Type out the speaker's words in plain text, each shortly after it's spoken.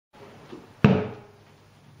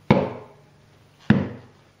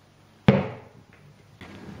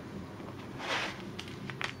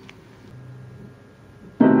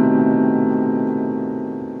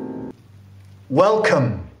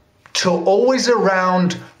Welcome to Always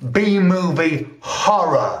Around B-Movie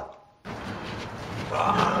Horror.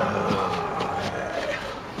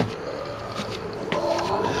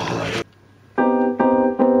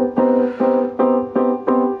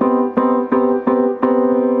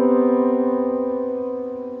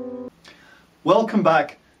 Welcome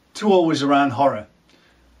back to Always Around Horror.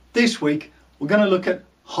 This week we're going to look at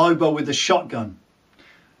Hobo with a Shotgun.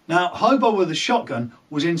 Now, Hobo with a Shotgun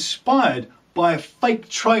was inspired by a fake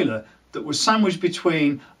trailer that was sandwiched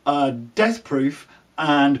between Deathproof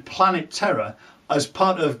and Planet Terror as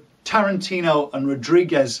part of Tarantino and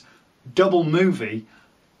Rodriguez double movie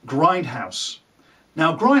Grindhouse.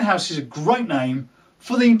 Now, Grindhouse is a great name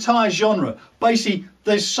for the entire genre. Basically,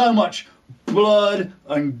 there's so much blood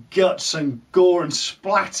and guts and gore and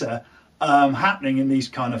splatter happening in these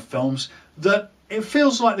kind of films that it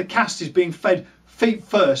feels like the cast is being fed feet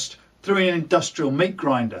first through an industrial meat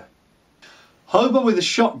grinder. Hobo with a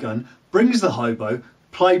Shotgun brings the hobo,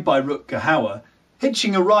 played by Rutger Hauer,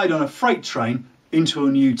 hitching a ride on a freight train into a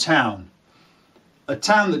new town. A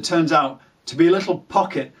town that turns out to be a little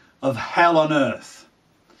pocket of hell on earth.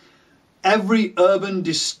 Every urban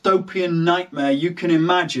dystopian nightmare you can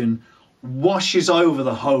imagine washes over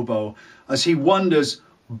the hobo as he wanders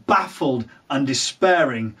baffled and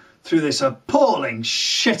despairing through this appalling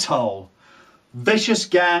shithole. Vicious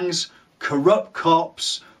gangs, corrupt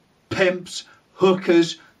cops, pimps,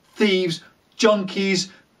 hookers, thieves, junkies,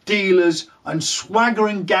 dealers and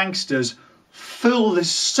swaggering gangsters fill this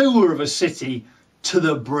sewer of a city to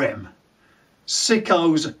the brim.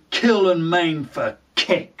 Sickos kill and maim for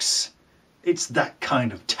kicks. It's that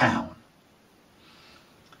kind of town.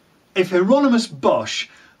 If Hieronymus Bosch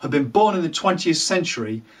had been born in the 20th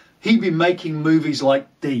century, he'd be making movies like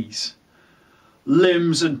these.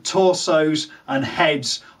 Limbs and torsos and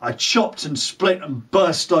heads are chopped and split and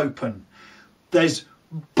burst open. There's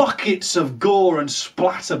buckets of gore and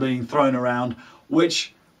splatter being thrown around,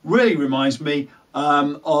 which really reminds me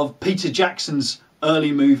of Peter Jackson's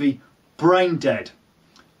early movie Brain Dead.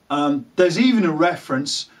 There's even a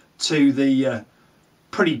reference to the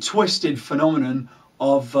pretty twisted phenomenon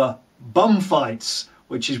of bum fights,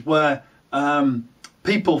 which is where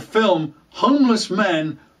people film homeless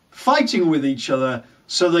men fighting with each other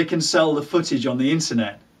so they can sell the footage on the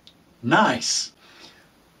internet. Nice.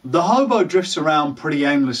 The hobo drifts around pretty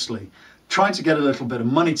aimlessly, trying to get a little bit of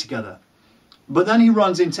money together. But then he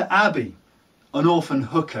runs into Abby, an orphan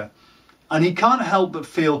hooker, and he can't help but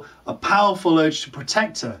feel a powerful urge to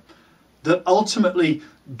protect her that ultimately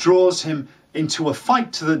draws him into a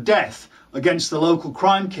fight to the death against the local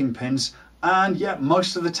crime kingpins and yet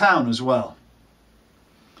most of the town as well.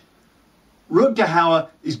 Rutger Hauer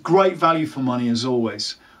is great value for money as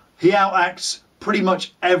always. He outacts pretty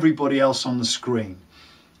much everybody else on the screen.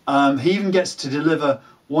 He even gets to deliver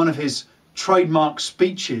one of his trademark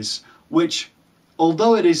speeches, which,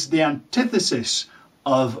 although it is the antithesis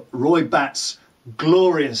of Roy Batty's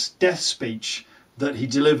glorious death speech that he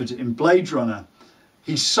delivered in Blade Runner,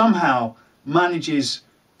 he somehow manages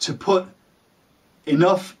to put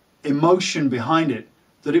enough emotion behind it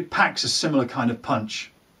that it packs a similar kind of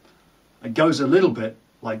punch. It goes a little bit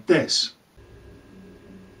like this.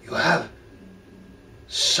 You have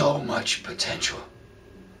so much potential.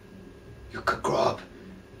 You could grow up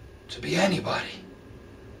to be anybody.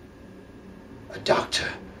 A doctor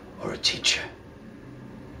or a teacher.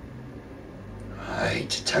 I hate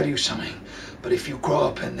to tell you something, but if you grow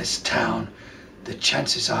up in this town, the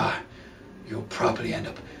chances are you'll probably end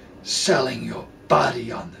up selling your body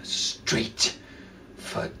on the street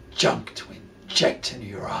for junk to inject into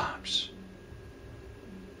your arms.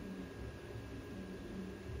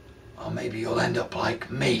 Or maybe you'll end up like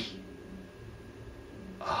me,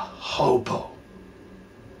 a hobo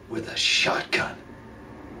with a shotgun.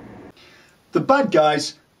 The bad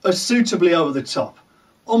guys are suitably over the top,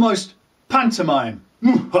 almost pantomime.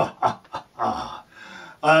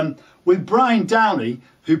 With Brian Downey,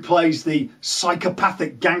 who plays the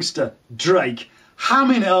psychopathic gangster Drake,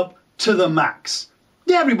 hamming it up to the max.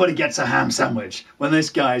 Everybody gets a ham sandwich when this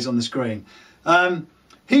guy is on the screen.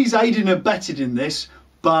 He's aided and abetted in this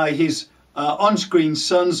by his on-screen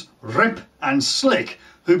sons Rip and Slick,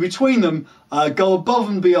 who between them go above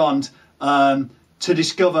and beyond to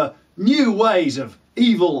discover new ways of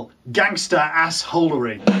evil gangster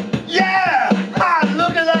assholery. Yeah! Ha!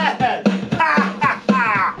 Look at that! Ha, ha,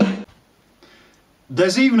 ha!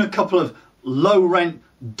 There's even a couple of low-rent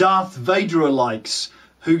Darth Vader-alikes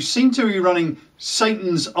who seem to be running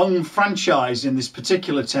Satan's own franchise in this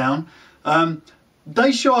particular town.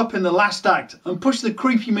 They show up in the last act and push the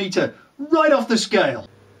creepy meter right off the scale.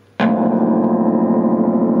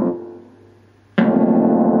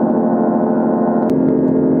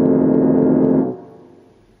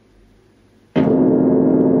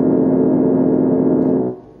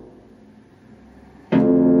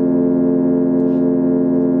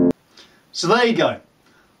 So there you go.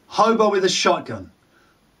 Hobo with a shotgun.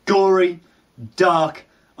 Gory, dark,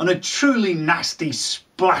 and a truly nasty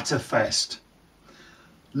splatterfest.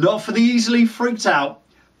 Not for the easily freaked out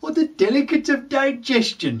or the delicate of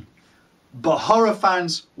digestion, but horror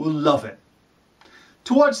fans will love it.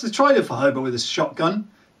 To watch the trailer for Hobo with a Shotgun,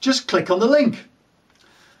 just click on the link.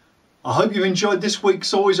 I hope you've enjoyed this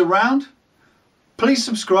week's Always Around. Please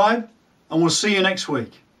subscribe and we'll see you next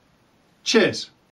week. Cheers.